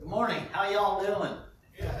morning. How y'all doing?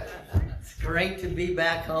 It's great to be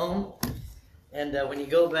back home. And when you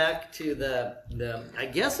go back to the I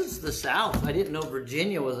guess it's the South. I didn't know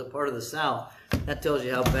Virginia was a part of the South. That tells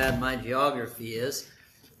you how bad my geography is.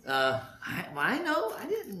 I know. I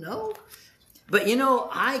didn't know. But you know,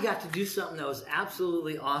 I got to do something that was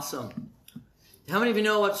absolutely awesome. How many of you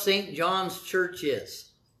know what St. John's Church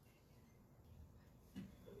is?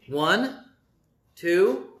 1,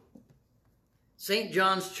 2. St.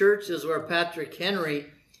 John's Church is where Patrick Henry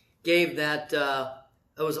gave that,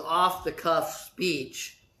 it was off-the-cuff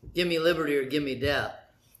speech, "Give me liberty or give me death."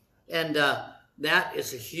 And that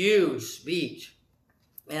is a huge speech.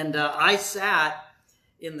 And I sat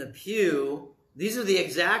in the pew. These are the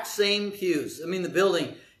exact same pews. I mean, the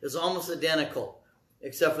building is almost identical,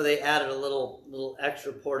 except for they added a little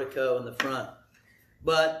extra portico in the front.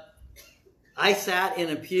 But I sat in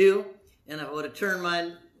a pew, and if I would have turned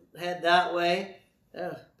my head that way,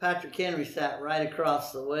 Patrick Henry sat right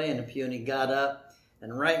across the way in the pew, and he got up,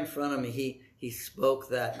 and right in front of me, he spoke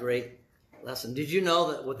that great lesson. Did you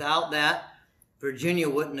know that without that, Virginia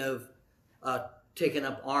wouldn't have taken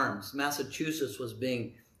up arms? Massachusetts was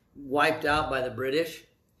being wiped out by the British,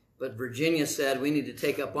 but Virginia said, we need to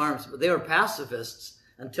take up arms. But they were pacifists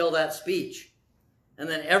until that speech. And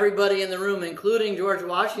then everybody in the room, including George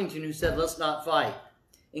Washington, who said, let's not fight,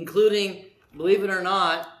 including, believe it or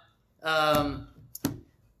not,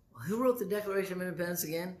 who wrote the Declaration of Independence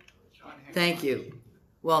again? Thank you.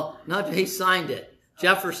 Well, not he signed it.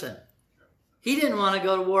 Jefferson. He didn't want to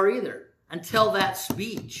go to war either until that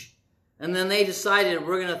speech. And then they decided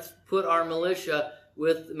we're going to put our militia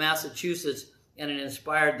with Massachusetts, and it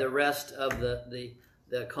inspired the rest of the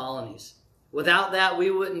colonies. Without that,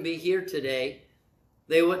 we wouldn't be here today.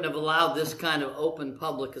 They wouldn't have allowed this kind of open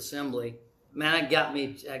public assembly. Man,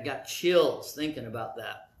 I got chills thinking about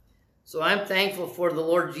that. So I'm thankful for the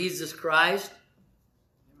Lord Jesus Christ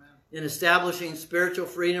in establishing spiritual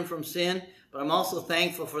freedom from sin, but I'm also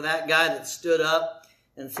thankful for that guy that stood up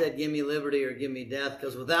and said, give me liberty or give me death,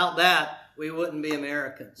 because without that, we wouldn't be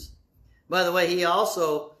Americans. By the way, he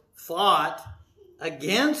also fought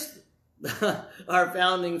against our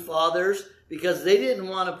founding fathers because they didn't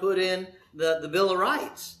want to put in the Bill of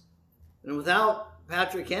Rights. And without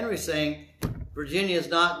Patrick Henry saying, Virginia is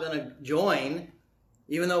not going to join,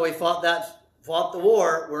 even though we fought the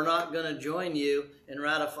war, we're not going to join you in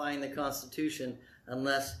ratifying the Constitution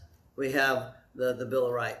unless we have the Bill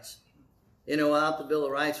of Rights. You know, without the Bill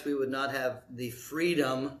of Rights, we would not have the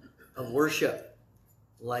freedom of worship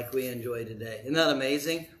like we enjoy today. Isn't that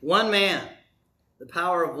amazing? One man. The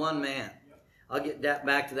power of one man. I'll get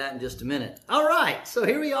back to that in just a minute. All right, so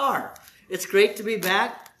here we are. It's great to be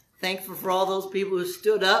back. Thankful for all those people who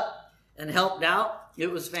stood up and helped out.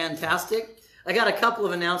 It was fantastic. I got a couple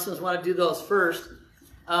of announcements. I want to do those first.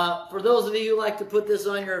 For those of you who like to put this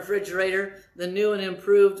on your refrigerator, the new and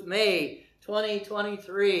improved May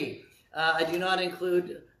 2023. I do not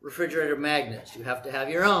include refrigerator magnets. You have to have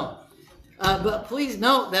your own. But please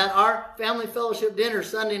note that our family fellowship dinner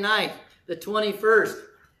Sunday night, the 21st,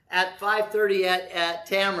 at 5:30 at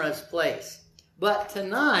Tamara's place. But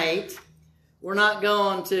tonight, we're not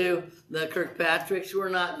going to the Kirkpatrick's. We're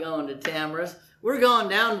not going to Tamara's. We're going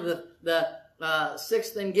down to the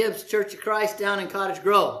 6th and Gibbs Church of Christ down in Cottage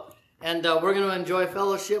Grove. And we're going to enjoy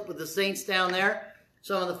fellowship with the saints down there.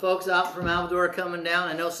 Some of the folks out from Alvador are coming down.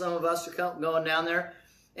 I know some of us are going down there.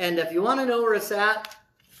 And if you want to know where it's at,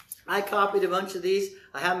 I copied a bunch of these.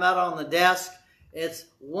 I have them out on the desk. It's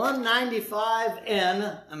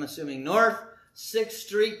 195N, I'm assuming North, 6th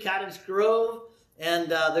Street, Cottage Grove.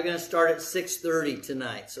 And they're going to start at 6:30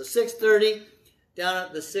 tonight. So 6:30 down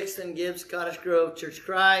at the 6th and Gibbs Cottage Grove Church of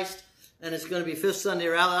Christ. And it's going to be Fifth Sunday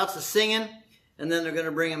rally. Lots of singing. And then they're going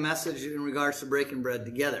to bring a message in regards to breaking bread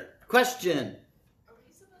together. Question? Are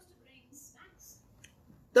we supposed to bring snacks?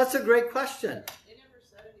 That's a great question. They never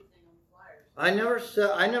said anything on the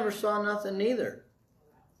flyers. I never saw nothing neither.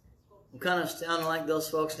 I'm kind of sounding like those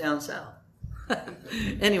folks down south.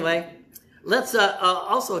 Anyway, let's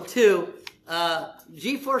also too,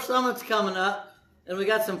 G4 Summit's coming up, and we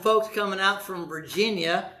got some folks coming out from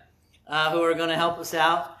Virginia who are going to help us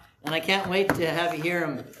out. And I can't wait to have you hear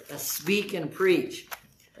him speak and preach.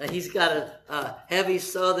 He's got a heavy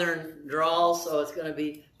southern drawl, so it's going to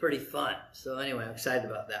be pretty fun. So anyway, I'm excited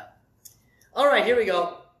about that. All right, here we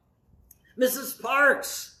go. Mrs.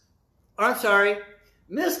 Parks. I'm sorry,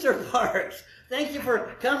 Mr. Parks. Thank you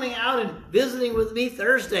for coming out and visiting with me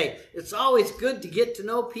Thursday. It's always good to get to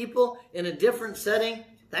know people in a different setting.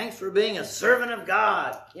 Thanks for being a servant of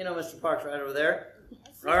God. You know Mr. Parks right over there.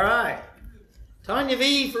 All right. Tanya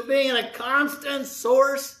V for being a constant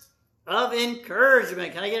source of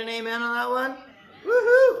encouragement. Can I get an amen on that one?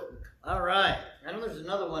 Woohoo! All right. I know there's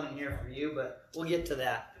another one in here for you, but we'll get to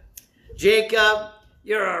that. Jacob,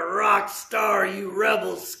 you're a rock star, you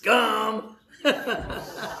rebel scum.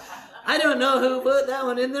 I don't know who put that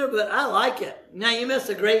one in there, but I like it. Now, you missed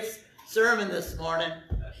a great sermon this morning.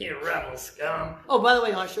 You rebel scum. Oh, by the way,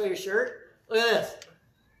 you want to show your shirt? Look at this.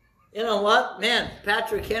 You know what? Man,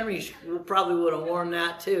 Patrick Henry probably would have worn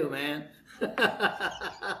that too, man.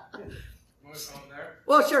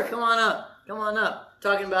 Well, sure. Come on up. Come on up.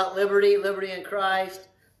 Talking about liberty, liberty in Christ,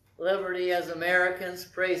 liberty as Americans.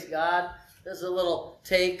 Praise God. This is a little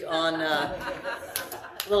take on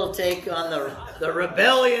the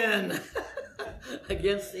rebellion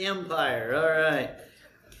against the empire. All right.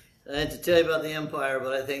 I had to tell you about the empire,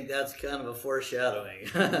 but I think that's kind of a foreshadowing.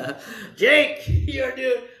 Jake, you're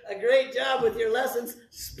doing a great job with your lessons.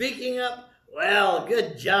 Speaking up well,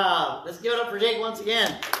 good job. Let's give it up for Jake once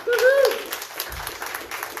again. Woo-hoo!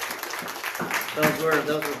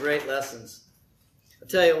 Those were great lessons. I'll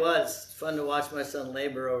tell you what, it's fun to watch my son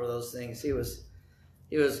labor over those things. He was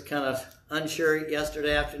kind of unsure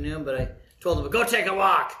yesterday afternoon, but I told him, go take a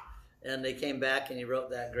walk. And they came back and he wrote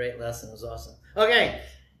that great lesson. It was awesome. Okay,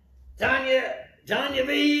 Tanya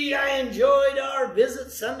B., I enjoyed our visit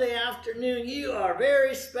Sunday afternoon. You are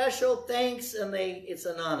very special. Thanks. And it's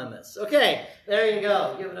anonymous. Okay, there you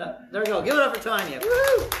go. Give it up. There we go. Give it up for Tanya.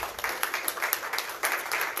 Woo!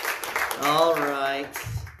 All right.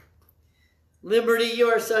 Liberty, you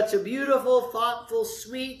are such a beautiful, thoughtful,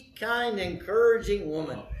 sweet, kind, encouraging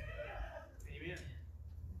woman. Amen.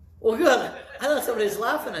 Well, good. I thought somebody was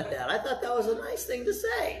laughing at that. I thought that was a nice thing to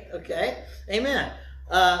say. Okay. Amen.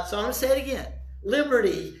 So I'm going to say it again.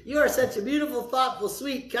 Liberty, you are such a beautiful, thoughtful,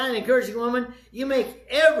 sweet, kind, encouraging woman. You make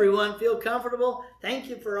everyone feel comfortable. Thank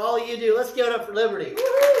you for all you do. Let's give it up for Liberty.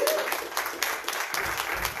 Woo-hoo!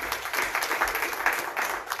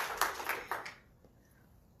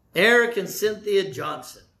 Eric and Cynthia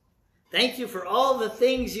Johnson, thank you for all the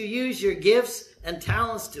things you use your gifts and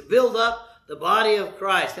talents to build up the body of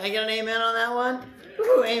Christ. Can I get an amen on that one?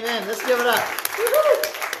 Woo-hoo, amen. Let's give it up. Woo-hoo!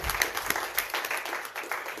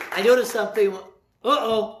 I noticed something.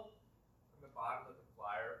 Uh-oh. On the bottom of the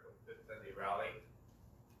flyer from Fifth Sunday Rally.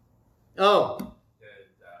 Oh.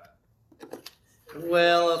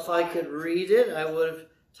 Well, if I could read it, I would have.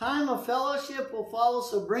 Time of fellowship will follow,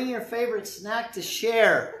 so bring your favorite snack to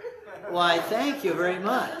share. Why, thank you very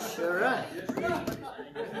much. All right. All right.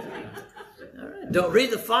 Don't read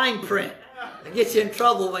the fine print. It gets you in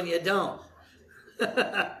trouble when you don't.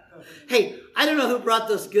 Hey, I don't know who brought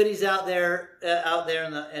those goodies out there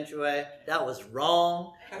in the entryway. That was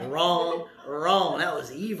wrong. That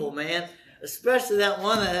was evil, man. Especially that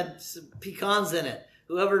one that had some pecans in it.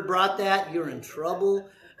 Whoever brought that, you're in trouble.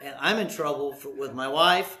 And I'm in trouble with my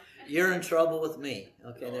wife. You're in trouble with me.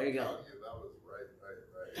 Okay, there you go. That was right.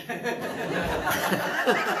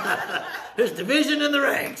 There's division in the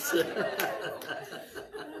ranks.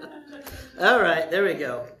 All right, there we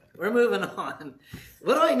go. We're moving on.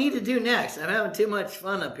 What do I need to do next? I'm having too much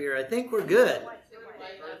fun up here. I think we're good.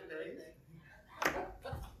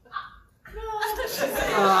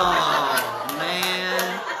 Oh,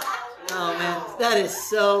 man. Oh, man. That is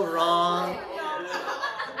so wrong.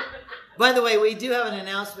 By the way, we do have an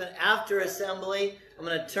announcement after assembly. I'm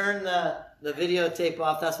going to turn the videotape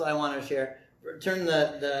off. That's what I wanted to share. Turn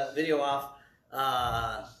the video off,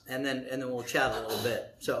 and then we'll chat a little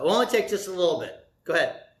bit. So it will only take just a little bit. Go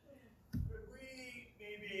ahead. Could we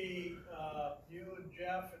maybe, you and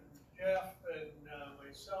Jeff and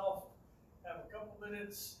myself, have a couple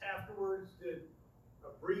minutes afterwards to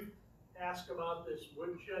a brief ask about this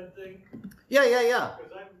woodshed thing? Yeah.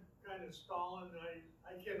 Because I'm kind of stalling.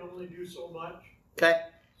 I can only do so much. Okay.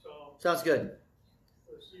 So Sounds good.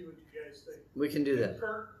 let's see what you guys think. We can do that.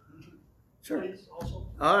 Kurt, Sure. please, also.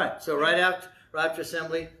 All right. So right after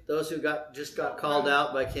assembly, those who just got called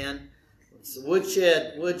out by Ken, it's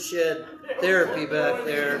woodshed therapy back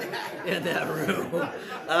there in that room.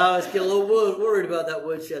 I was getting a little worried about that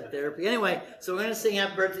woodshed therapy. Anyway, so we're going to sing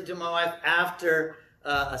Happy Birthday to my wife after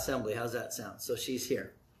assembly. How's that sound? So she's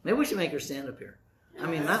here. Maybe we should make her stand up here. I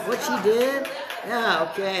mean, not what she did. Yeah,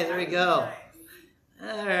 okay, there we go.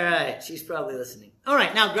 All right, she's probably listening. All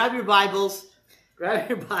right, now grab your Bibles.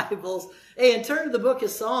 Hey, and turn to the book of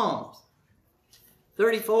Psalms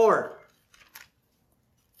 34.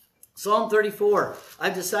 Psalm 34.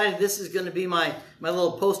 I've decided this is going to be my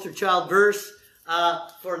little poster child verse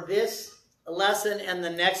for this lesson and the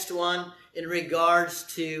next one in regards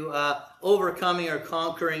to overcoming or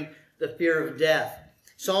conquering the fear of death.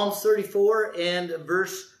 Psalms 34 and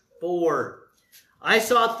verse 4. I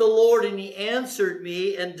sought the Lord, and he answered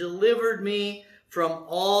me and delivered me from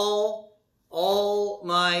all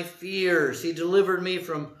my fears. He delivered me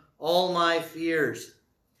from all my fears.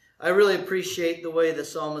 I really appreciate the way the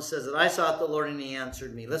psalmist says it. I sought the Lord, and he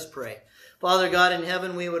answered me. Let's pray. Father God in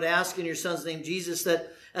heaven, we would ask in your Son's name, Jesus,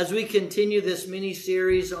 that as we continue this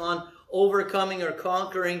mini-series on overcoming or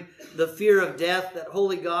conquering the fear of death, that,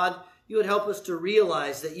 Holy God, you would help us to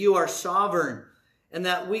realize that you are sovereign, and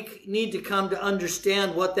that we need to come to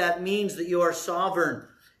understand what that means, that you are sovereign,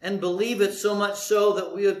 and believe it so much so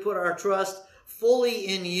that we would put our trust fully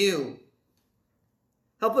in you.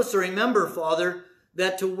 Help us to remember, Father,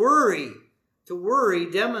 that to worry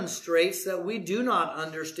demonstrates that we do not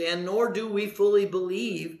understand, nor do we fully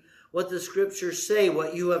believe what the scriptures say,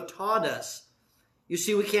 what you have taught us. You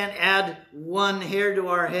see, we can't add one hair to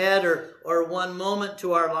our head or one moment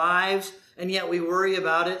to our lives, and yet we worry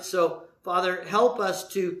about it. So, Father, help us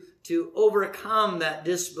to overcome that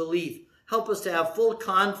disbelief. Help us to have full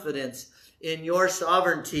confidence in your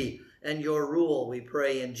sovereignty and your rule, we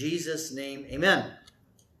pray in Jesus' name. Amen.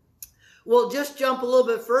 We'll just jump a little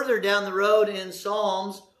bit further down the road in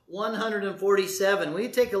Psalms 147. Will you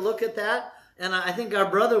take a look at that? And I think our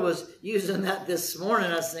brother was using that this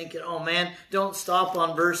morning. I was thinking, oh man, don't stop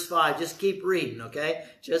on verse 5. Just keep reading, okay?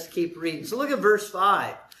 Just keep reading. So look at verse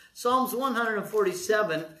 5. Psalms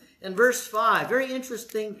 147 and verse 5. Very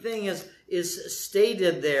interesting thing is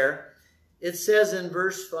stated there. It says in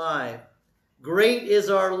verse 5, great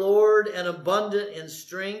is our Lord and abundant in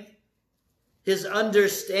strength. His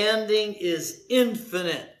understanding is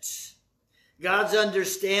infinite. God's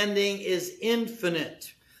understanding is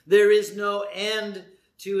infinite. There is no end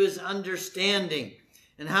to his understanding.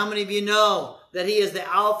 And how many of you know that he is the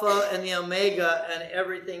Alpha and the Omega and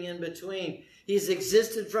everything in between? He's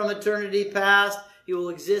existed from eternity past. He will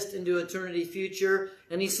exist into eternity future.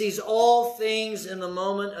 And he sees all things in the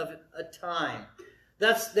moment of a time.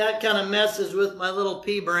 That kind of messes with my little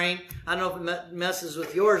pea brain. I don't know if it messes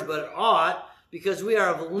with yours, but it ought. Because we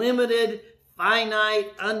are of limited,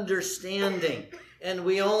 finite understanding. And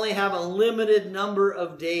we only have a limited number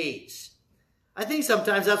of days. I think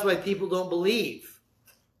sometimes that's why people don't believe.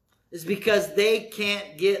 Is because they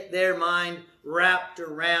can't get their mind wrapped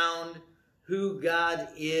around who God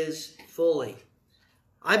is fully.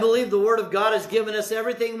 I believe the Word of God has given us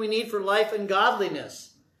everything we need for life and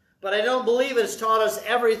godliness. But I don't believe it's taught us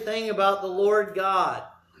everything about the Lord God.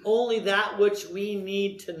 Only that which we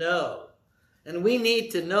need to know. And we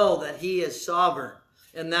need to know that he is sovereign.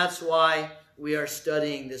 And that's why we are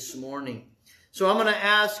studying this morning. So I'm going to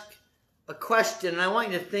ask a question, and I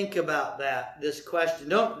want you to think about this question.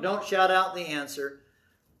 Don't shout out the answer.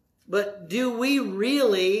 But do we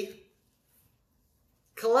really,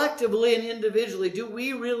 collectively and individually, do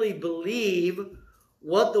we really believe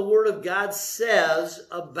what the Word of God says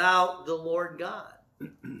about the Lord God?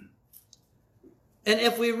 And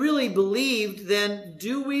if we really believed, then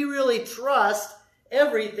do we really trust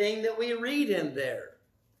everything that we read in there?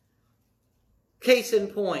 Case in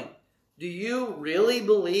point, do you really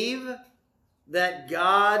believe that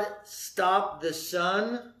God stopped the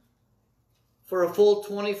sun for a full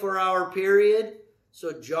 24-hour period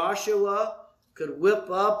so Joshua could whip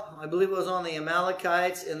up, I believe it was on the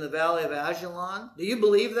Amalekites in the valley of Ajalon? Do you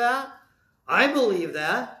believe that? I believe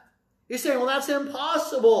that. You're saying, well, that's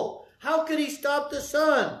impossible. How could he stop the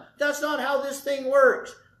sun? That's not how this thing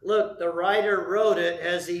works. Look, the writer wrote it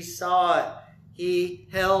as he saw it. He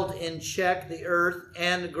held in check the earth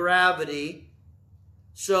and gravity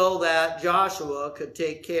so that Joshua could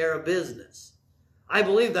take care of business. I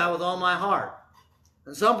believe that with all my heart.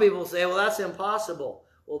 And some people say, well, that's impossible.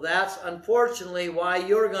 Well, that's unfortunately why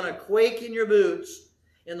you're going to quake in your boots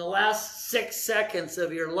in the last 6 seconds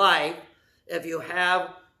of your life if you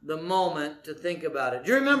have the moment to think about it.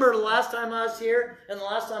 Do you remember the last time I was here and the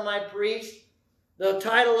last time I preached? The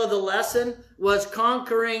title of the lesson was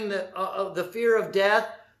Conquering the Fear of Death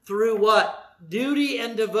through what? Duty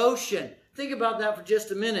and devotion. Think about that for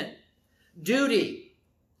just a minute. Duty.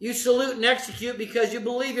 You salute and execute because you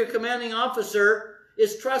believe your commanding officer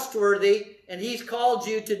is trustworthy and he's called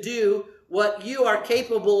you to do what you are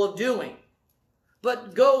capable of doing.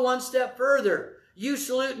 But go one step further. You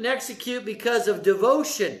salute and execute because of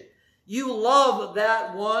devotion. You love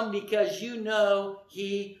that one because you know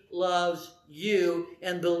he loves you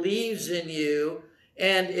and believes in you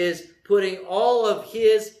and is putting all of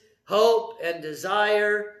his hope and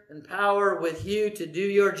desire and power with you to do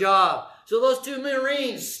your job. So those two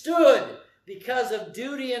Marines stood because of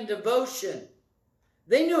duty and devotion.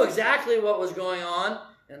 They knew exactly what was going on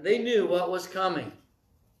and they knew what was coming.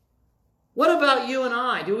 What about you and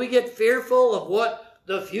I? Do we get fearful of what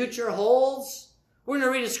the future holds? We're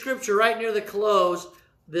going to read a scripture right near the close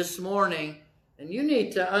this morning, and you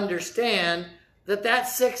need to understand that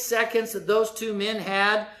 6 seconds that those two men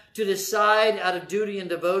had to decide out of duty and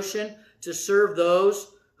devotion to serve those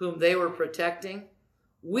whom they were protecting,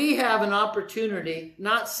 we have an opportunity,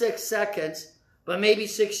 not 6 seconds, but maybe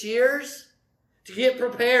 6 years, to get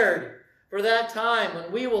prepared for that time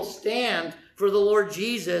when we will stand for the Lord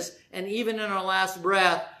Jesus, and even in our last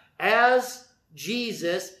breath, as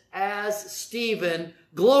Jesus, as Stephen,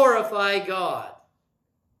 glorify God.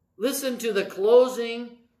 Listen to the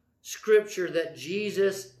closing scripture that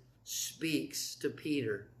Jesus speaks to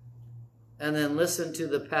Peter. And then listen to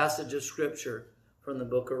the passage of scripture from the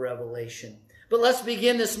book of Revelation. But let's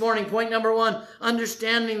begin this morning. Point number 1,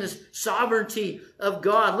 understanding the sovereignty of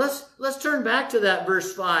God. Let's turn back to that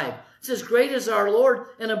verse 5. It says, great is our Lord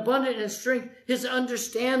and abundant in strength. His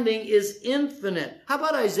understanding is infinite. How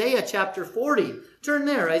about Isaiah chapter 40? Turn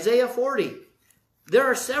there, Isaiah 40. There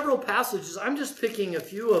are several passages. I'm just picking a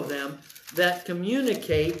few of them that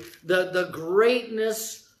communicate the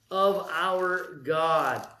greatness of our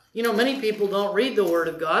God. You know, many people don't read the Word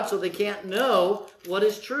of God, so they can't know what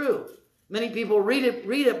is true. Many people read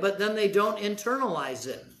it, but then they don't internalize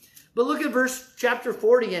it. But look at chapter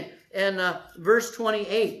 40 and verse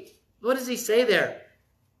 28. What does he say there?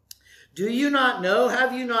 Do you not know,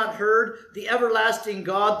 have you not heard, the everlasting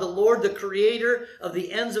God, the Lord, the creator of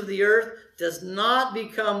the ends of the earth, does not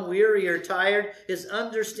become weary or tired. His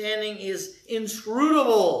understanding is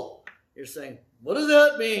inscrutable. You're saying, what does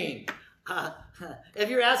that mean? If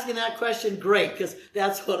you're asking that question, great, because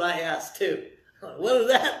that's what I asked too. What does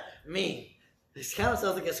that mean? This kind of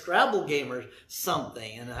sounds like a Scrabble game or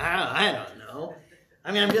something, and I don't know.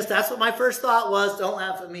 I mean, that's what my first thought was. Don't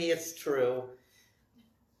laugh at me, it's true.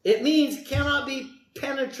 It means cannot be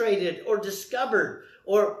penetrated or discovered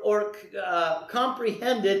or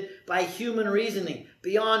comprehended by human reasoning,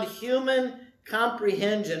 beyond human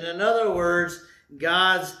comprehension. In other words,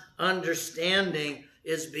 God's understanding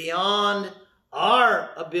is beyond our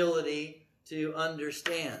ability to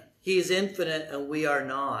understand. He is infinite and we are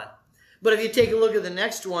not. But if you take a look at the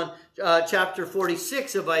next one, chapter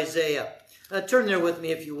 46 of Isaiah. Turn there with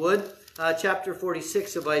me if you would. Chapter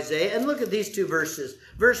 46 of Isaiah. And look at these two verses.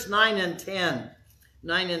 Verse 9 and 10.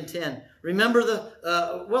 9 and 10. Remember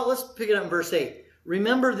let's pick it up in verse 8.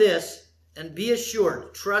 Remember this and be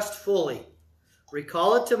assured, trust fully.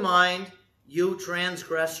 Recall it to mind, you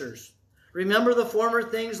transgressors. Remember the former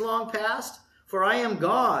things long past? For I am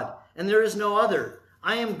God, and there is no other.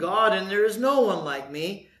 I am God, and there is no one like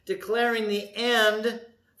me, declaring the end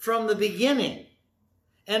from the beginning,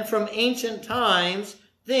 and from ancient times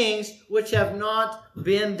things which have not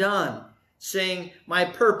been done, saying, my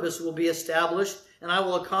purpose will be established, and I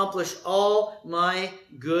will accomplish all my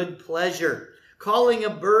good pleasure. Calling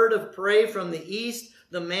a bird of prey from the east,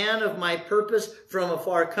 the man of my purpose from a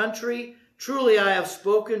far country. Truly I have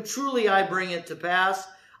spoken, truly I bring it to pass.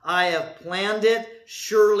 I have planned it,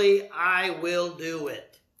 surely I will do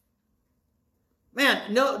it.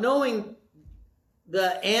 Man, knowing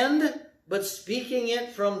the end, but speaking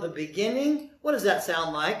it from the beginning, what does that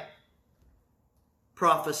sound like?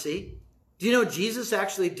 Prophecy. Do you know Jesus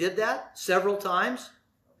actually did that several times?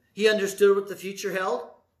 He understood what the future held,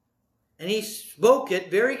 and he spoke it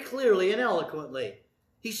very clearly and eloquently.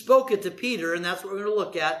 He spoke it to Peter, and that's what we're going to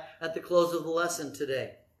look at the close of the lesson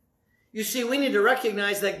today. You see, we need to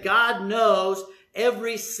recognize that God knows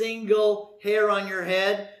every single hair on your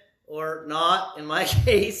head, or not, in my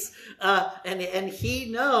case, and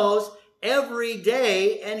he knows every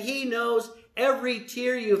day, and he knows every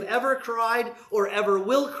tear you've ever cried or ever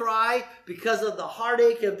will cry because of the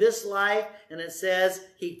heartache of this life. And it says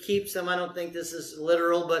he keeps them, I don't think this is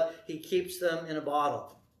literal, but he keeps them in a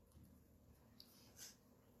bottle.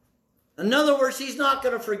 In other words, he's not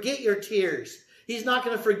going to forget your tears. He's not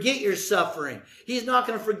going to forget your suffering. He's not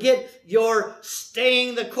going to forget your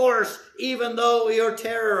staying the course, even though you're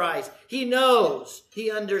terrorized. He knows.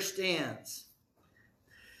 He understands.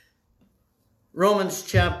 Romans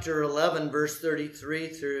chapter 11, verse 33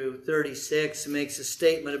 through 36 makes a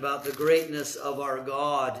statement about the greatness of our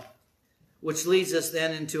God, which leads us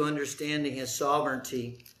then into understanding his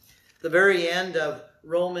sovereignty. The very end of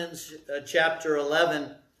Romans chapter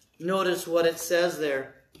 11, notice what it says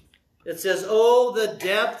there. It says, oh, the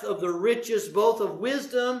depth of the riches both of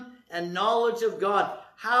wisdom and knowledge of God.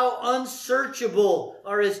 How unsearchable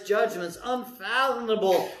are his judgments,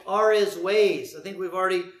 unfathomable are his ways. I think we've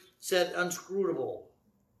already said unscrutable.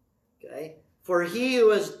 Okay? For who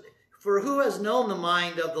has known the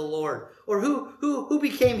mind of the Lord? Or who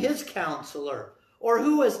became his counselor? Or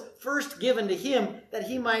who was first given to him that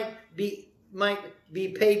he might be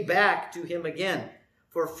paid back to him again?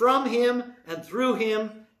 For from him and through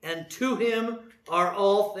him and to him are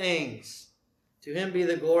all things. To him be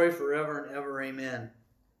the glory forever and ever. Amen.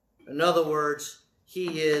 In other words,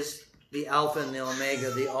 he is the Alpha and the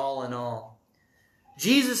Omega, the all in all.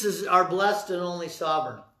 Jesus is our blessed and only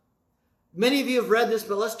sovereign. Many of you have read this,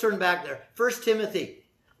 but let's turn back there. 1 Timothy.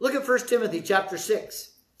 Look at 1 Timothy chapter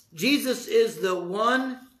 6. Jesus is the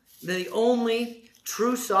one, the only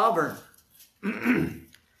true sovereign.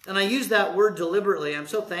 And I use that word deliberately. I'm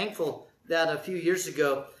so thankful that a few years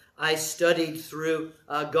ago I studied through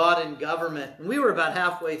God and government. And we were about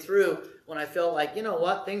halfway through when I felt like, you know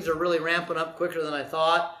what, things are really ramping up quicker than I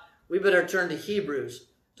thought. We better turn to Hebrews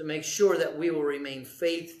to make sure that we will remain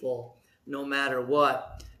faithful no matter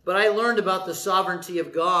what. But I learned about the sovereignty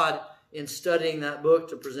of God in studying that book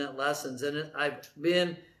to present lessons. And I've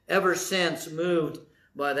been ever since moved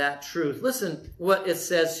by that truth. Listen what it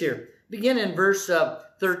says here. Begin in verse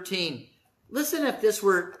 13. Listen if this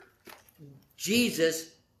were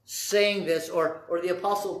Jesus saying this, or the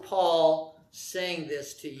Apostle Paul saying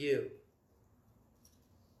this to you.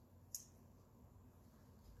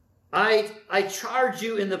 I charge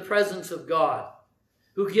you in the presence of God,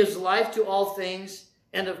 who gives life to all things,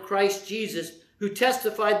 and of Christ Jesus, who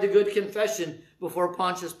testified the good confession before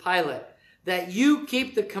Pontius Pilate, that you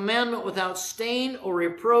keep the commandment without stain or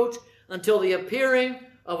reproach until the appearing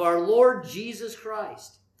of our Lord Jesus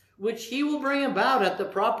Christ, which he will bring about at the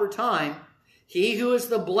proper time. He who is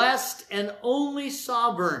the blessed and only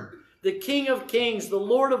sovereign, the King of kings, the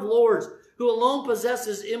Lord of lords, who alone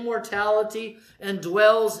possesses immortality and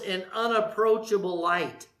dwells in unapproachable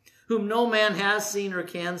light, whom no man has seen or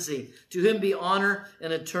can see. To him be honor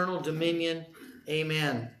and eternal dominion.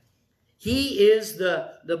 Amen. He is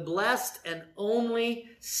the blessed and only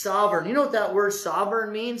sovereign. You know what that word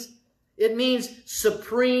sovereign means? It means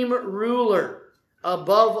supreme ruler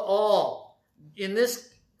above all. In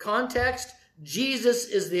this context, Jesus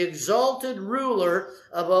is the exalted ruler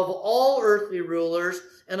above all earthly rulers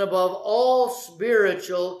and above all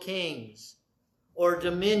spiritual kings or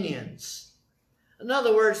dominions. In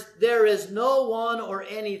other words, there is no one or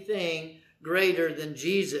anything greater than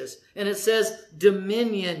Jesus. And it says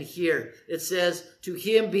dominion here. It says to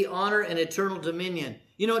him be honor and eternal dominion.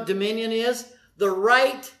 You know what dominion is? The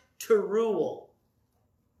right to rule.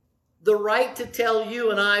 The right to tell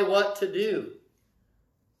you and I what to do.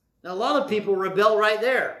 Now, a lot of people rebel right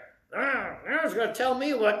there. Who's going to tell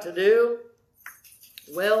me what to do?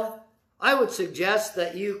 Well, I would suggest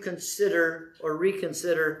that you consider or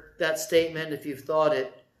reconsider that statement if you've thought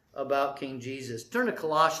it about King Jesus. Turn to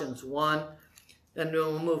Colossians 1, and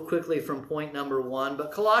we'll move quickly from point number 1.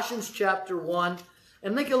 But Colossians chapter 1,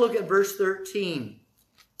 and take a look at verse 13.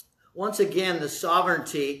 Once again, the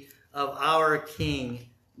sovereignty of our King,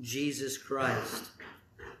 Jesus Christ.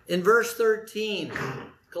 In verse 13,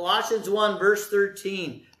 Colossians 1, verse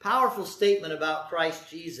 13, powerful statement about Christ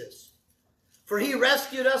Jesus. For he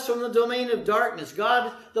rescued us from the domain of darkness.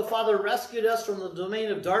 God the Father rescued us from the domain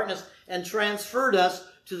of darkness and transferred us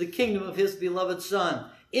to the kingdom of his beloved Son,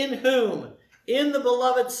 in whom, in the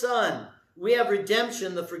beloved Son, we have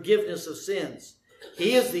redemption, the forgiveness of sins.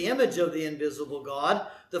 He is the image of the invisible God,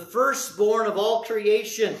 the firstborn of all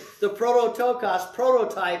creation, the prototokos,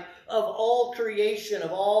 prototype of all creation,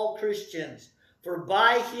 of all Christians. For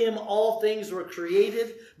by him all things were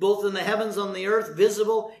created, both in the heavens and on the earth,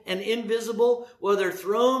 visible and invisible, whether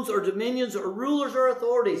thrones or dominions or rulers or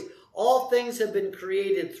authorities. All things have been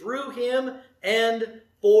created through him and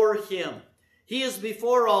for him. He is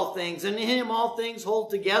before all things, and in him all things hold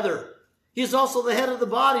together. He is also the head of the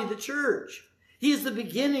body, the church. He is the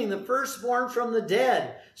beginning, the firstborn from the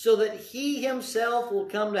dead, so that he himself will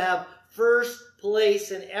come to have first place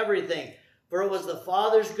in everything. For it was the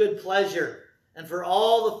Father's good pleasure, and for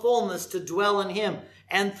all the fullness to dwell in him,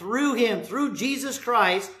 and through him, through Jesus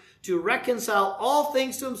Christ, to reconcile all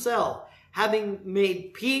things to himself, having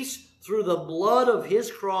made peace through the blood of his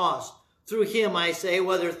cross. Through him, I say,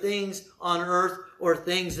 whether things on earth or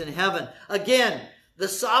things in heaven. Again, the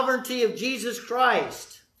sovereignty of Jesus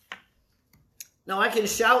Christ. Now, I can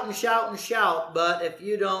shout and shout and shout, but if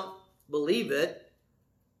you don't believe it,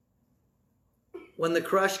 when the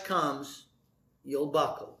crush comes, you'll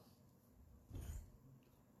buckle.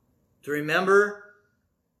 Do you remember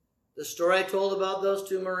the story I told about those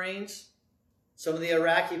two Marines? Some of the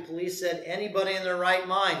Iraqi police said anybody in their right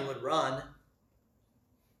mind would run.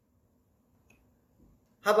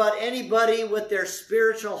 How about anybody with their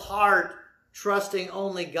spiritual heart trusting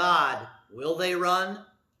only God? Will they run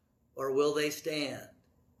or will they stand?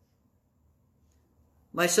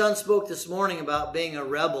 My son spoke this morning about being a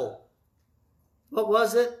rebel. What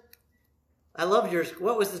was it?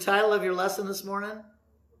 What was the title of your lesson this morning?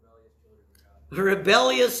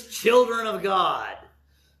 Rebellious children of God.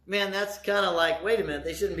 Man, that's kind of like, wait a minute,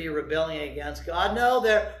 they shouldn't be rebelling against God. No,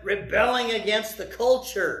 they're rebelling against the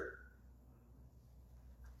culture.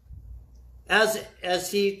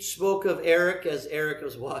 As he spoke of Eric, as Eric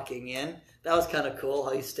was walking in, that was kind of cool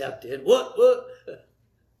how he stepped in. What?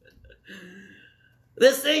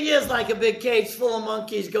 This thing is like a big cage full of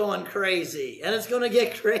monkeys going crazy, and it's going to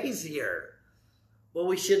get crazier. Well,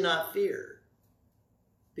 we should not fear,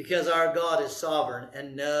 because our God is sovereign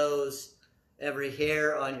and knows every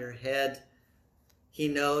hair on your head. He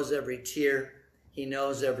knows every tear. He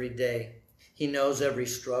knows every day. He knows every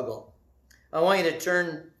struggle. I want you to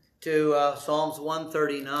turn to Psalms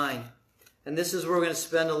 139. And this is where we're going to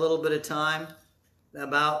spend a little bit of time,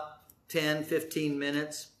 about 10, 15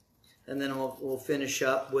 minutes. And then we'll finish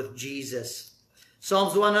up with Jesus.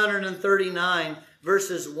 Psalms 139,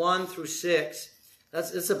 verses 1 through 6.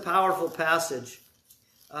 It's a powerful passage.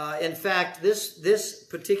 In fact, this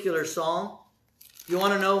particular psalm, you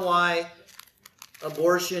want to know why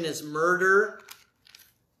abortion is murder?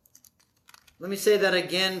 Let me say that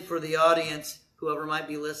again for the audience, whoever might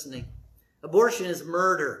be listening. Abortion is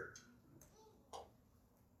murder.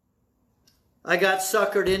 I got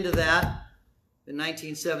suckered into that. In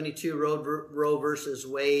 1972, Roe versus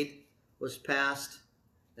Wade was passed.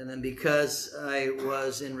 And then because I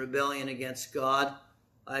was in rebellion against God,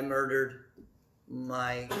 I murdered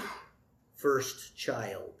my first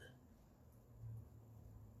child.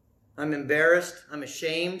 I'm embarrassed. I'm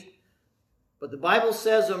ashamed. But the Bible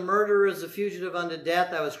says a murderer is a fugitive unto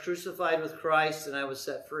death. I was crucified with Christ and I was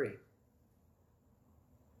set free.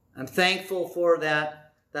 I'm thankful for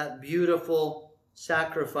that beautiful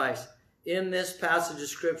sacrifice. In this passage of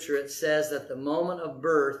Scripture, it says that the moment of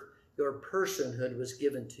birth, your personhood was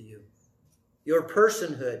given to you. Your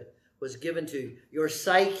personhood was given to you. Your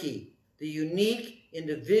psyche, the unique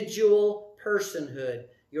individual personhood,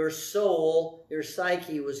 your soul, your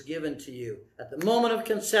psyche was given to you at the moment of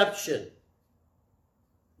conception.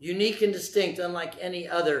 Unique and distinct, unlike any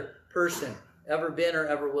other person ever been or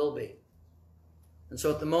ever will be. And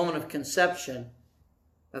so at the moment of conception,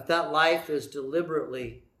 if that life is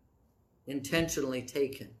deliberately, intentionally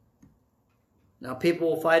taken. Now, people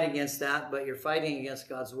will fight against that, but you're fighting against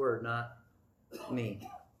God's word, not me.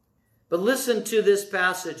 But listen to this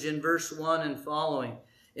passage in verse 1 and following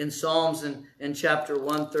in Psalms in chapter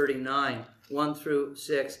 139, 1 through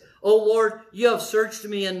 6. O Lord, you have searched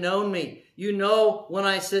me and known me. You know when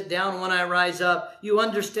I sit down, when I rise up. You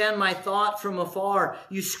understand my thought from afar.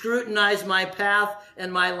 You scrutinize my path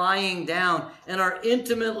and my lying down, and are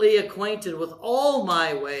intimately acquainted with all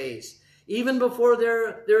my ways. Even before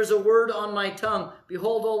there's a word on my tongue,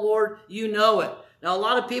 behold, O Lord, you know it. Now, a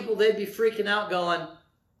lot of people, they'd be freaking out going,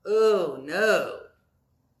 oh, no.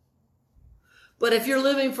 But if you're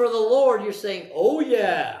living for the Lord, you're saying, oh,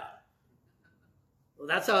 yeah. Well,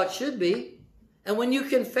 that's how it should be. And when you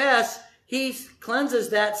confess, he cleanses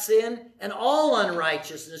that sin and all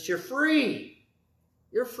unrighteousness. You're free.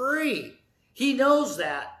 You're free. He knows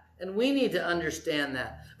that, and we need to understand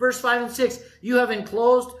that. Verse 5 and 6, you have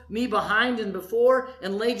enclosed me behind and before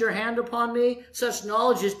and laid your hand upon me. Such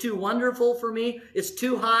knowledge is too wonderful for me. It's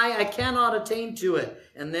too high. I cannot attain to it.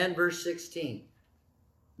 And then verse 16.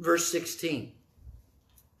 Verse 16.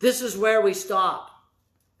 This is where we stop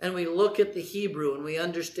and we look at the Hebrew and we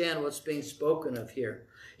understand what's being spoken of here.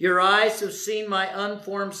 Your eyes have seen my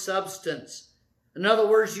unformed substance. In other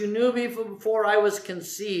words, you knew me before I was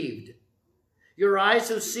conceived. Your eyes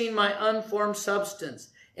have seen my unformed substance.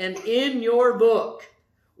 And in your book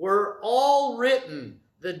were all written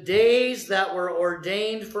the days that were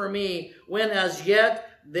ordained for me, when as yet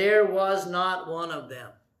there was not one of them.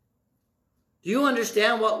 Do you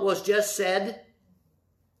understand what was just said?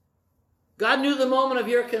 God knew the moment of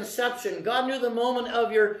your conception. God knew the moment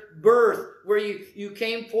of your birth, where you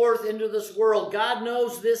came forth into this world. God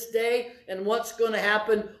knows this day and what's going to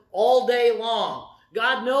happen all day long.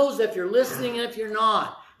 God knows if you're listening and if you're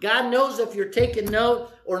not. God knows if you're taking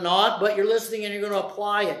note or not, but you're listening and you're going to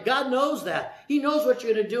apply it. God knows that. He knows what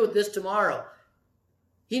you're going to do with this tomorrow.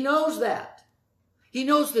 He knows that. He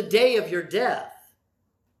knows the day of your death.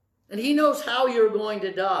 And he knows how you're going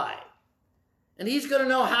to die. And he's going to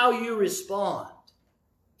know how you respond.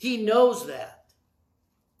 He knows that.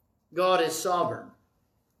 God is sovereign.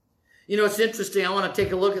 You know, it's interesting. I want to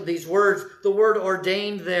take a look at these words. The word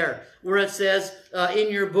ordained there, where it says,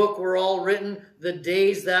 in your book were all written the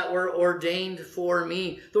days that were ordained for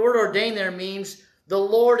me. The word ordained there means the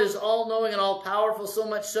Lord is all-knowing and all-powerful, so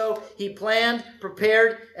much so he planned,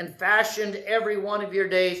 prepared, and fashioned every one of your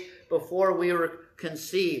days before we were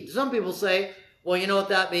conceived. Some people say, well, you know what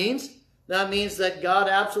that means? that means that God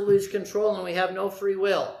absolutely is controlling and we have no free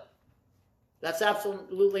will. That's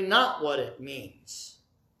absolutely not what it means.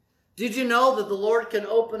 Did you know that the Lord can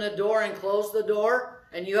open a door and close the door,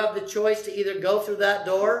 and you have the choice to either go through that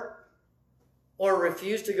door or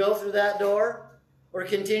refuse to go through that door, or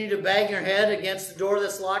continue to bang your head against the door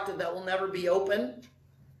that's locked and that will never be open?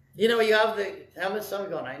 You know, you have some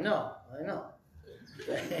going, I know.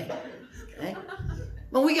 Okay.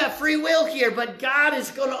 Well, we got free will here, but God is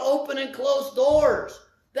going to open and close doors.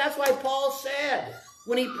 That's why Paul said,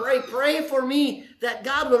 when he pray for me that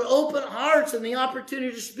God would open hearts and the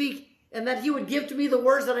opportunity to speak, and that he would give to me the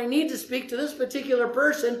words that I need to speak to this particular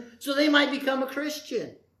person so they might become a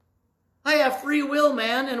Christian. I have free will,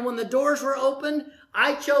 man, and when the doors were opened,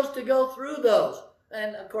 I chose to go through those.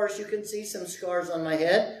 And, of course, you can see some scars on my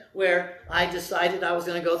head where I decided I was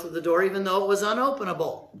going to go through the door even though it was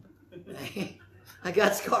unopenable. I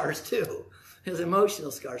got scars, too. There's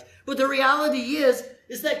emotional scars. But the reality is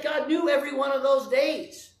that God knew every one of those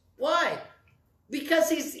days. Why? Because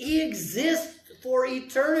he exists for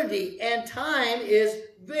eternity, and time is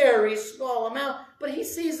very small amount, but he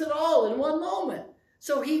sees it all in one moment.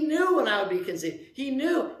 So he knew when I would be conceived. He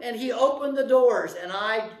knew, and he opened the doors, and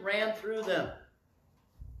I ran through them.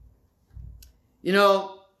 You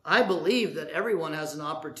know, I believe that everyone has an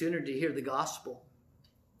opportunity to hear the gospel.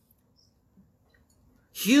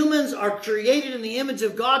 Humans are created in the image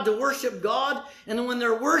of God to worship God, and when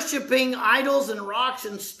they're worshiping idols and rocks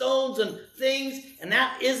and stones and things, and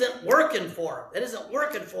that isn't working for them,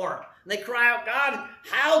 and they cry out, God,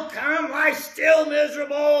 how come I'm still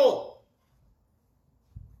miserable?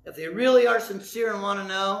 If they really are sincere and want to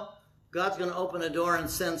know, God's going to open a door and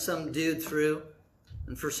send some dude through.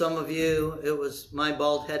 And for some of you, it was my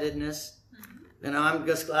bald-headedness. And I'm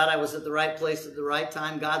just glad I was at the right place at the right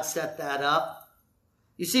time. God set that up.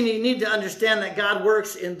 You see, you need to understand that God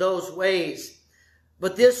works in those ways.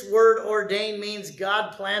 But this word ordained means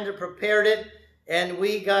God planned and prepared it, and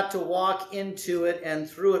we got to walk into it and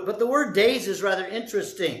through it. But the word days is rather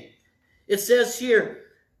interesting. It says here,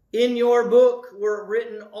 in your book were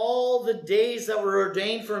written all the days that were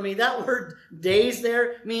ordained for me. That word days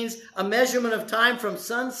there means a measurement of time from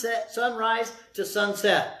sunrise to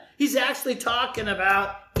sunset. He's actually talking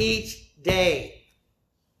about each day.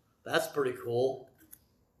 That's pretty cool.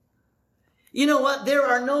 You know what? There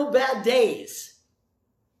are no bad days.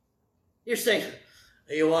 You're saying,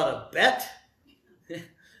 you want to bet?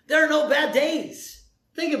 There are no bad days.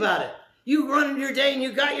 Think about it. You run into your day and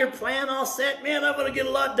you got your plan all set. Man, I'm going to get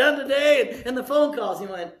a lot done today. And the phone calls. You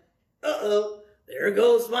went, uh-oh, there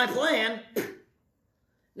goes my plan.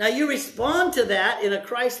 Now you respond to that in a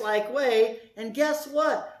Christ-like way. And guess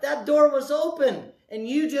what? That door was open. And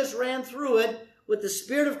you just ran through it with the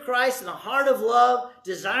Spirit of Christ and a heart of love,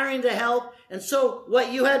 desiring to help. And so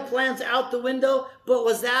what you had plans out the window, but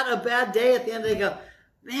was that a bad day? At the end of the day, you go,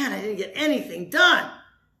 man, I didn't get anything done.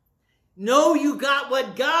 No, you got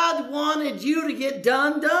what God wanted you to get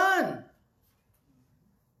done.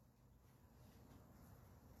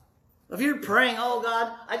 If you're praying, oh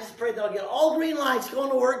God, I just pray that I'll get all green lights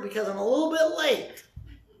going to work because I'm a little bit late.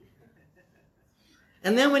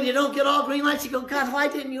 And then when you don't get all green lights, you go, God, why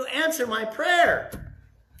didn't you answer my prayer?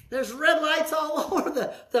 There's red lights all over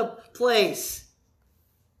the place.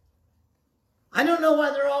 I don't know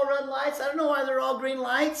why they're all red lights. I don't know why they're all green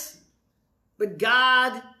lights. But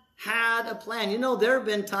God had a plan. You know, there have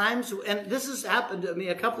been times, and this has happened to me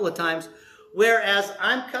a couple of times, whereas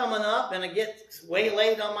I'm coming up and I get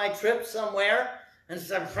waylaid on my trip somewhere, and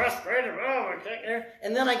I'm frustrated,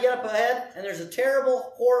 and then I get up ahead, and there's a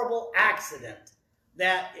terrible, horrible accident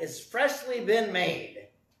that is freshly been made.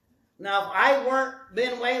 Now, if I weren't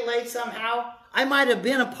been waylaid somehow, I might have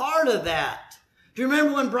been a part of that. Do you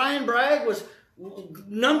remember when Brian Bragg was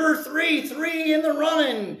number three in the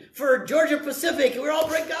running for Georgia Pacific? And we're all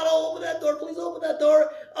praying, God, oh, open that door, please open that door.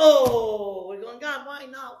 Oh, we're going, God, why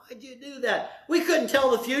not? Why'd you do that? We couldn't tell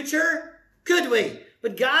the future, could we?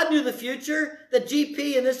 But God knew the future, that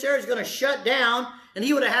GP in this area is going to shut down, and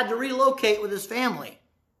he would have had to relocate with his family,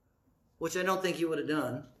 which I don't think he would have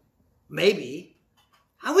done. Maybe.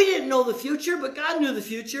 We didn't know the future, but God knew the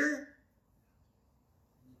future.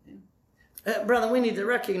 Brother, we need to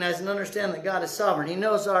recognize and understand that God is sovereign. He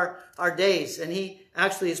knows our days, and he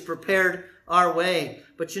actually has prepared our way.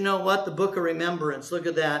 But you know what? The book of remembrance, look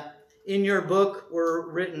at that. In your book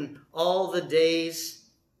were written all the days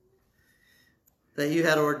that you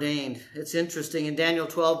had ordained. It's interesting. In Daniel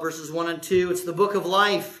 12, verses 1 and 2, it's the book of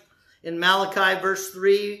life. In Malachi,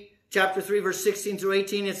 chapter 3, verse 16 through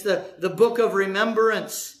 18, it's the book of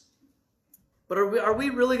remembrance. But are we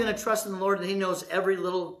really going to trust in the Lord that he knows every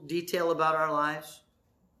little detail about our lives?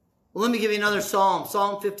 Well, let me give you another psalm.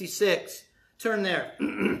 Psalm 56. Turn there.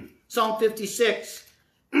 Psalm 56.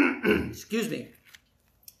 Excuse me.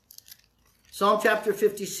 Psalm chapter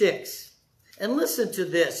 56. And listen to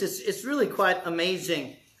this. It's really quite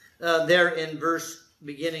amazing there in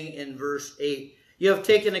beginning in verse 8. You have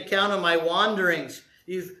taken account of my wanderings.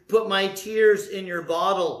 You've put my tears in your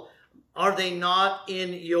bottle. Are they not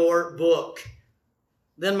in your book?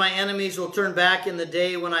 Then my enemies will turn back in the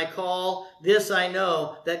day when I call. This I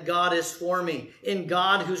know, that God is for me. In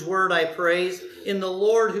God whose word I praise. In the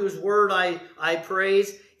Lord whose word I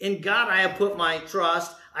praise. In God I have put my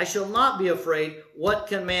trust. I shall not be afraid. What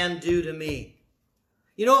can man do to me?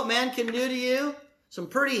 You know what man can do to you? Some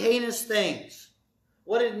pretty heinous things.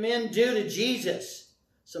 What did men do to Jesus?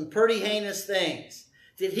 Some pretty heinous things.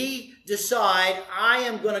 Did he decide, I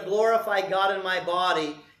am going to glorify God in my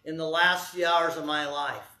body in the last few hours of my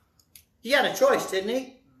life? He had a choice, didn't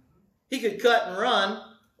he? He could cut and run.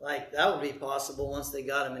 Like, that would be possible once they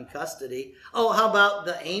got him in custody. Oh, how about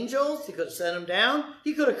the angels? He could have sent him down.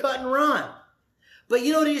 He could have cut and run. But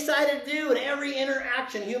you know what he decided to do in every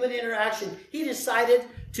interaction, human interaction? He decided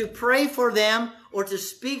to pray for them or to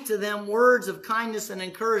speak to them words of kindness and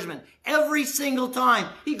encouragement. Every single time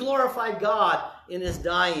he glorified God in his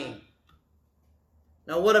dying.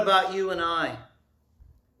 Now what about you and I?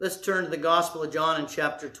 Let's turn to the Gospel of John in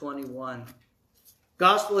chapter 21.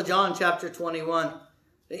 Gospel of John chapter 21.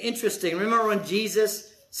 Interesting. Remember when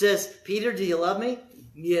Jesus says, Peter, do you love me?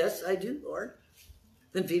 Yes, I do, Lord.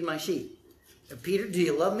 Then feed my sheep. Peter, do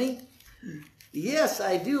you love me? Yes,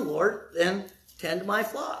 I do, Lord. Then tend my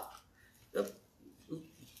flock.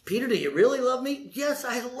 Peter, do you really love me? Yes,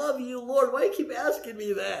 I love you, Lord. Why do you keep asking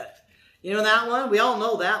me that? You know that one? We all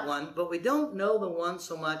know that one, but we don't know the one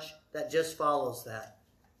so much that just follows that.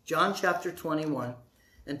 John chapter 21,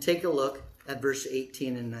 and take a look at verse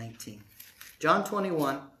 18 and 19. John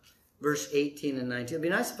 21, verse 18 and 19. It'd be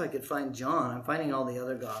nice if I could find John. I'm finding all the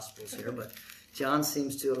other Gospels here, but John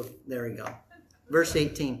seems to have, there we go. Verse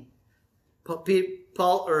 18.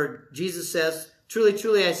 Jesus says, truly,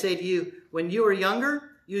 truly, I say to you, when you were younger,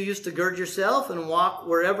 you used to gird yourself and walk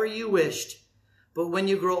wherever you wished. But when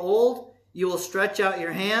you grow old, you will stretch out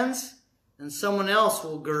your hands, and someone else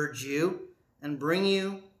will gird you and bring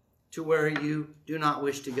you to where you do not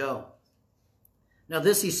wish to go. Now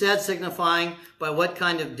this he said, signifying by what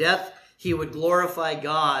kind of death he would glorify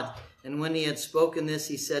God. And when he had spoken this,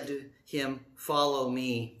 he said to him, follow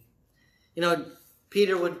me. You know,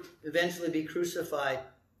 Peter would eventually be crucified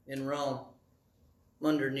in Rome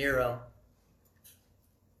under Nero.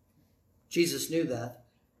 Jesus knew that.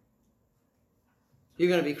 You're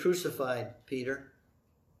going to be crucified, Peter.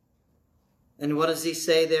 And what does he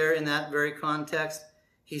say there in that very context?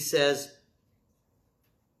 He says,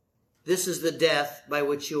 this is the death by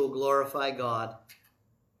which you will glorify God.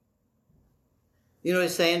 You know what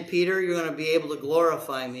he's saying, Peter? You're going to be able to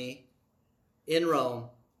glorify me in Rome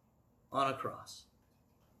on a cross.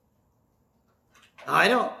 I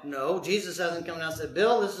don't know. Jesus hasn't come down and said,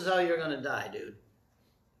 Bill, this is how you're going to die, dude.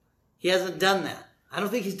 He hasn't done that. I don't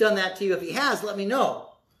think he's done that to you. If he has, let me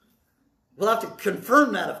know. We'll have to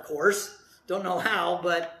confirm that, of course. Don't know how,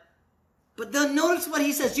 but then notice what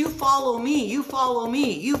he says. You follow me, you follow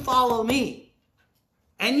me, you follow me.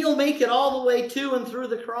 And you'll make it all the way to and through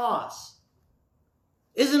the cross.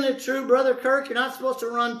 Isn't it true, Brother Kirk? You're not supposed to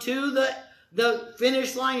run to the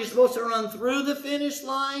finish line. You're supposed to run through the finish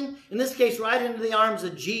line. In this case, right into the arms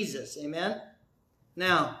of Jesus. Amen?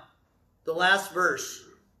 Now, the last verse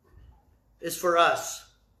is for us.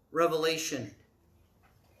 Revelation.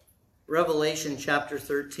 Revelation chapter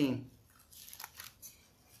 13.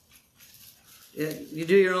 You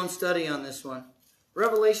do your own study on this one.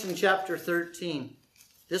 Revelation chapter 13.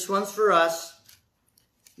 This one's for us.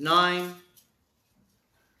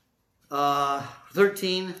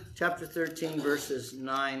 13, chapter 13, verses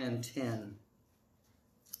 9 and 10.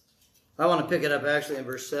 I want to pick it up actually in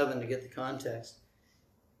verse 7 to get the context.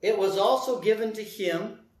 It was also given to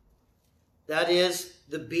him, that is,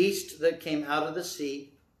 the beast that came out of the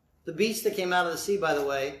sea. The beast that came out of the sea, by the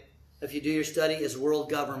way, if you do your study, is world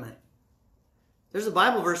government. There's a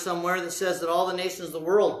Bible verse somewhere that says that all the nations of the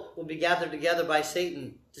world will be gathered together by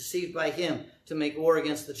Satan, deceived by him, to make war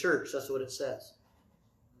against the church. That's what it says.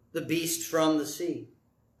 The beast from the sea.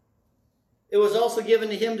 It was also given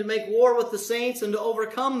to him to make war with the saints and to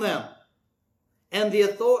overcome them. And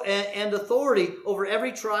authority over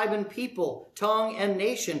every tribe and people, tongue and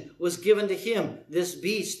nation was given to him. This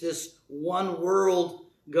beast, this one world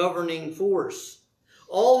governing force.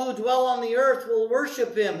 All who dwell on the earth will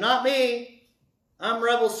worship him, not me. I'm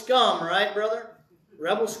rebel scum, right, brother?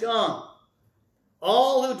 Rebel scum.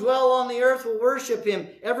 All who dwell on the earth will worship him.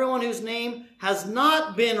 Everyone whose name has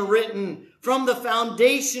not been written from the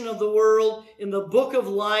foundation of the world in the book of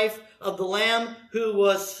life of the Lamb who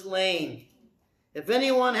was slain. If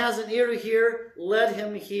anyone has an ear to hear, let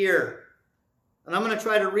him hear. And I'm going to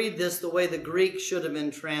try to read this the way the Greek should have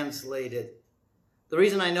been translated. The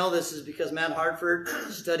reason I know this is because Matt Hartford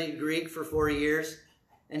studied Greek for 4 years,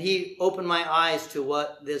 and he opened my eyes to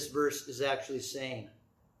what this verse is actually saying.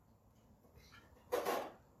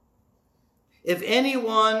 If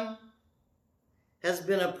anyone has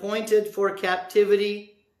been appointed for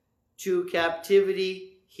captivity, to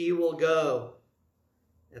captivity he will go.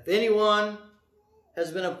 If anyone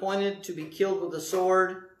has been appointed to be killed with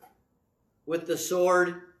the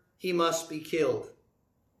sword he must be killed.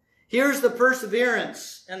 Here's the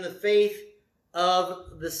perseverance and the faith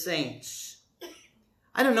of the saints.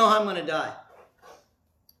 I don't know how I'm going to die.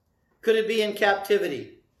 Could it be in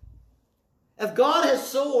captivity? If God has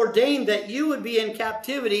so ordained that you would be in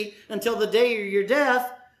captivity until the day of your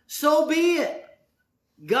death, so be it.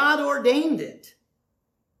 God ordained it.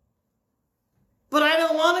 But I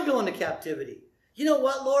don't want to go into captivity. You know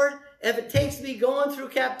what, Lord? If it takes me going through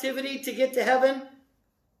captivity to get to heaven,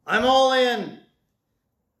 I'm all in.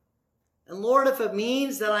 And Lord, if it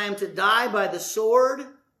means that I am to die by the sword,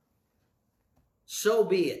 so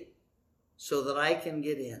be it, so that I can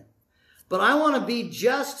get in. But I want to be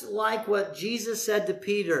just like what Jesus said to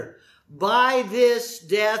Peter. By this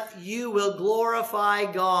death you will glorify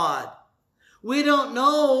God. We don't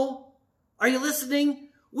know. Are you listening?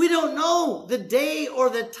 We don't know the day or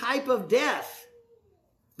the type of death.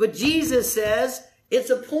 But Jesus says it's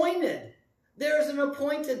appointed. There's an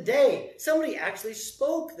appointed day. Somebody actually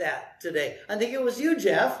spoke that today. I think it was you,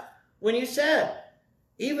 Jeff, when you said,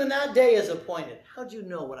 even that day is appointed. How'd you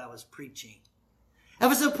know what I was preaching?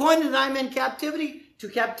 If it's appointed I'm in captivity, to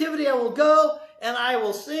captivity I will go, and I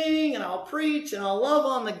will sing, and I'll preach, and I'll love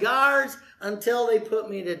on the guards until they put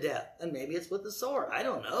me to death. And maybe it's with the sword. I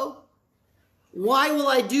don't know. Why will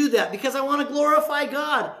I do that? Because I want to glorify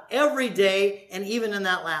God every day, and even in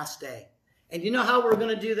that last day. And you know how we're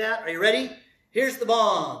going to do that? Are you ready? Here's the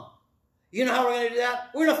bomb. You know how we're going to do that?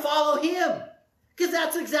 We're going to follow him. Because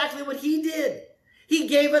that's exactly what he did. He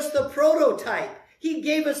gave us the prototype. He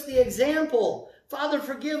gave us the example. Father,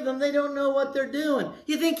 forgive them. They don't know what they're doing.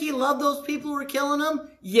 You think he loved those people who were killing them?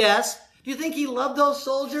 Yes. Do you think he loved those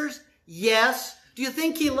soldiers? Yes. Do you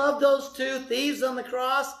think he loved those 2 thieves on the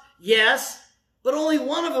cross? Yes. But only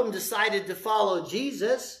one of them decided to follow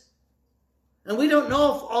Jesus. And we don't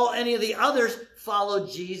know if any of the others followed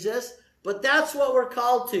Jesus. But that's what we're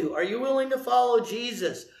called to. Are you willing to follow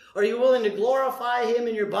Jesus? Are you willing to glorify him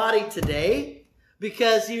in your body today?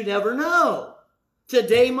 Because you never know.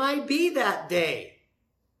 Today might be that day.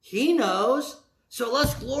 He knows. So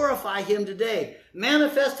let's glorify him today.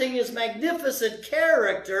 Manifesting his magnificent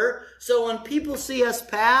character. So when people see us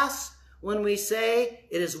pass, when we say,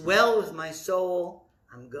 it is well with my soul,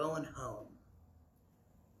 I'm going home.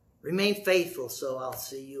 Remain faithful so I'll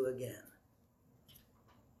see you again.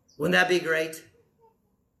 Wouldn't that be great?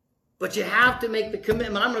 But you have to make the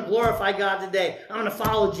commitment. I'm going to glorify God today. I'm going to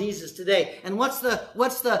follow Jesus today. And what's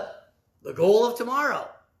the goal of tomorrow?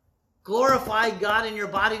 Glorify God in your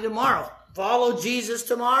body tomorrow. Follow Jesus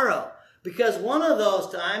tomorrow. Because one of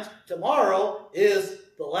those times, tomorrow is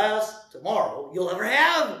the last tomorrow you'll ever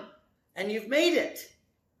have. And you've made it.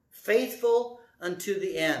 Faithful unto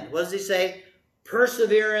the end. What does he say?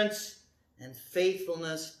 Perseverance and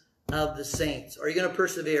faithfulness of the saints. Are you going to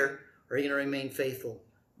persevere? Or are you going to remain faithful?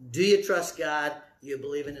 Do you trust God? Do you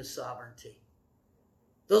believe in his sovereignty?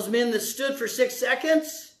 Those men that stood for 6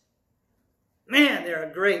 seconds, man, they're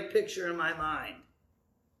a great picture in my mind.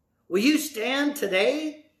 Will you stand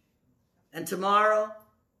today and tomorrow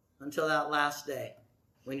until that last day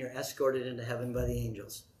when you're escorted into heaven by the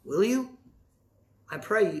angels? Will you? I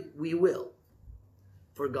pray we will,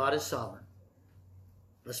 for God is sovereign.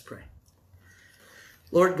 Let's pray.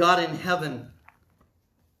 Lord God in heaven,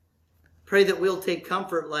 pray that we'll take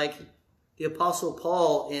comfort like the Apostle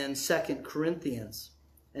Paul in 2 Corinthians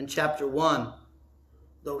in chapter 1.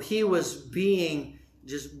 Though he was being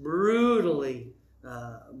just brutally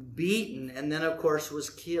beaten and then, of course, was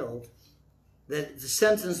killed, that the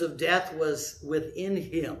sentence of death was within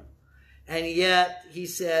him. And yet he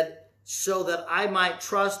said, so that I might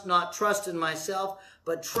trust, not trust in myself,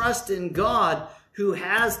 but trust in God who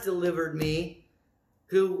has delivered me,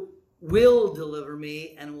 who will deliver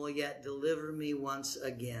me, and will yet deliver me once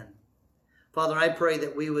again. Father, I pray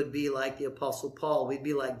that we would be like the Apostle Paul. We'd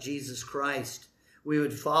be like Jesus Christ. We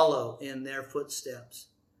would follow in their footsteps,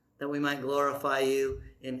 that we might glorify you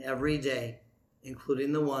in every day,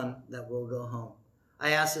 including the one that will go home.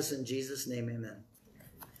 I ask this in Jesus' name, amen.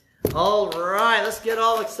 All right, let's get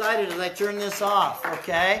all excited as I turn this off,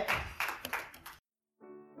 okay?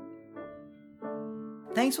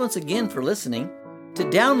 Thanks once again for listening. To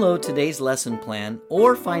download today's lesson plan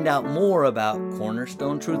or find out more about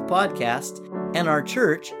Cornerstone Truth Podcast and our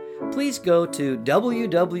church, please go to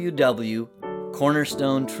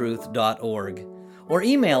www.cornerstonetruth.org or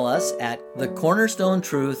email us at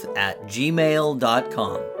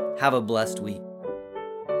thecornerstonetruth@gmail.com. Have a blessed week.